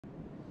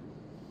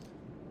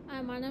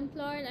I'm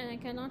unemployed and I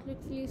cannot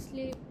literally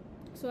sleep,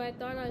 so I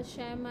thought I'll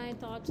share my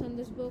thoughts on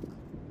this book,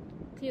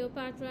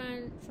 Cleopatra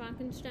and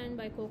Frankenstein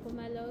by Coco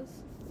Mellors.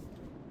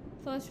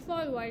 First of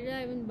all, why did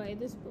I even buy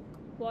this book?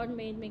 What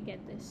made me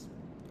get this?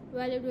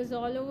 Well, it was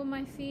all over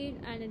my feed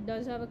and it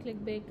does have a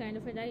clickbait kind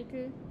of a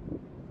title.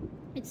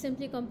 It's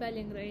simply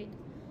compelling, right?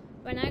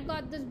 When I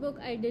got this book,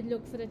 I did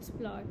look for its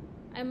plot.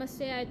 I must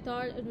say I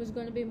thought it was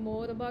going to be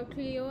more about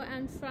Cleo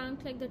and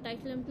Frank like the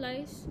title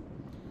implies.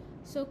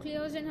 So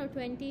Cleo's in her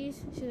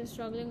 20s, she's a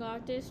struggling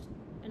artist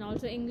and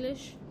also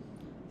English.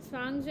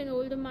 Frank's an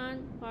older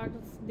man, part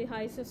of the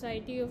high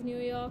society of New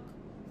York.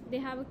 They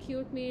have a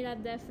cute meet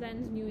at their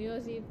friend's New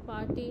Year's Eve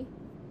party.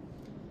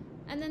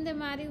 And then they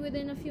marry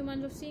within a few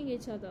months of seeing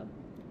each other.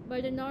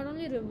 But it not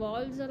only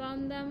revolves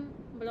around them,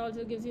 but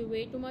also gives you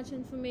way too much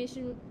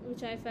information,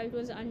 which I felt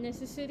was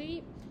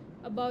unnecessary,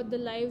 about the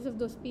lives of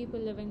those people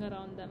living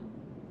around them.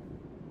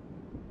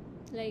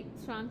 Like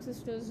Frank's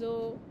sister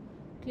Zoe,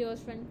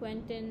 Cleo's friend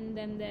Quentin,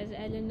 then there's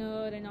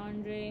Eleanor and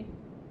Andre.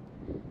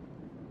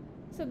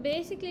 So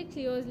basically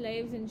Cleo's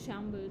life's in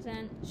shambles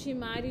and she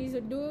marries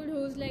a dude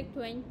who's like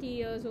 20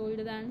 years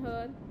older than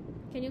her.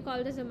 Can you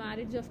call this a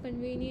marriage of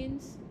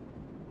convenience?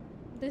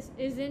 This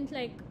isn't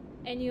like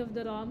any of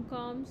the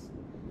rom-coms.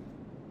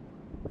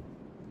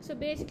 So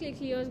basically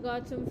Cleo's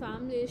got some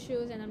family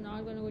issues and I'm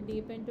not going to go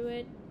deep into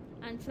it.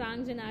 And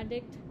Frank's an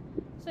addict.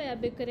 So yeah,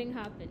 bickering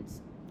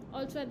happens.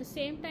 Also at the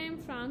same time,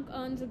 Frank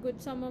earns a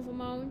good sum of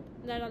amount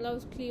that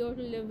allows Cleo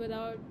to live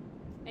without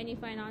any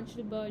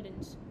financial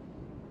burdens.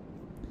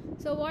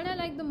 So what I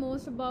like the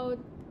most about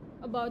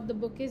the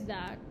book is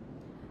that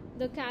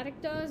the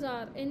characters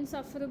are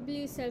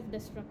insufferably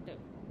self-destructive.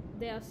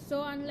 They are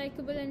so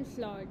unlikable and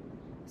flawed.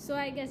 So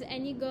I guess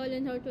any girl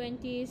in her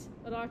 20s,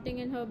 rotting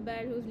in her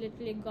bed, who's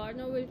literally got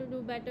no will to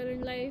do better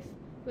in life,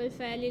 will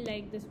fairly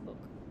like this book.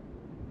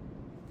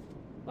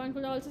 One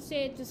could also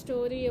say it's a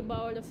story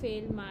about a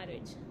failed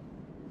marriage.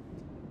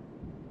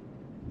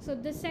 So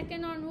this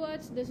second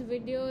onwards, this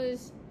video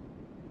is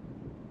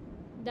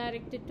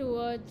directed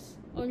towards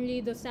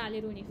only the Sally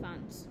Rooney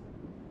fans.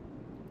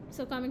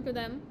 So coming to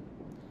them,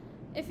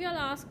 if you'll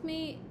ask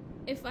me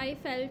if I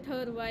felt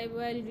her vibe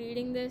while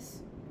reading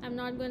this, I'm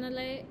not gonna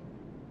lie,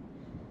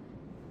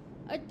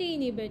 a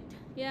teeny bit,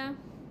 yeah.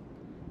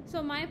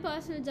 So my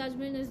personal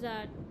judgment is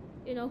that,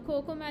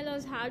 Coco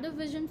Mellors had a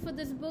vision for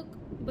this book,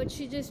 but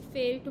she just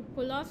failed to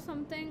pull off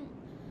something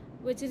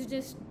which is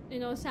just,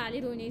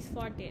 Sally Rooney's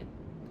forte.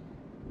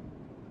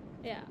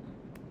 Yeah.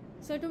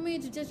 So to me,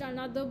 it's just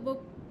another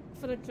book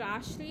for a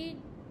trash read.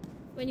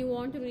 When you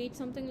want to read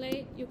something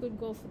light, you could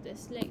go for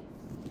this. Like,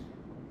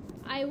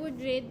 I would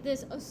rate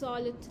this a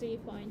solid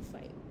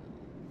 3.5.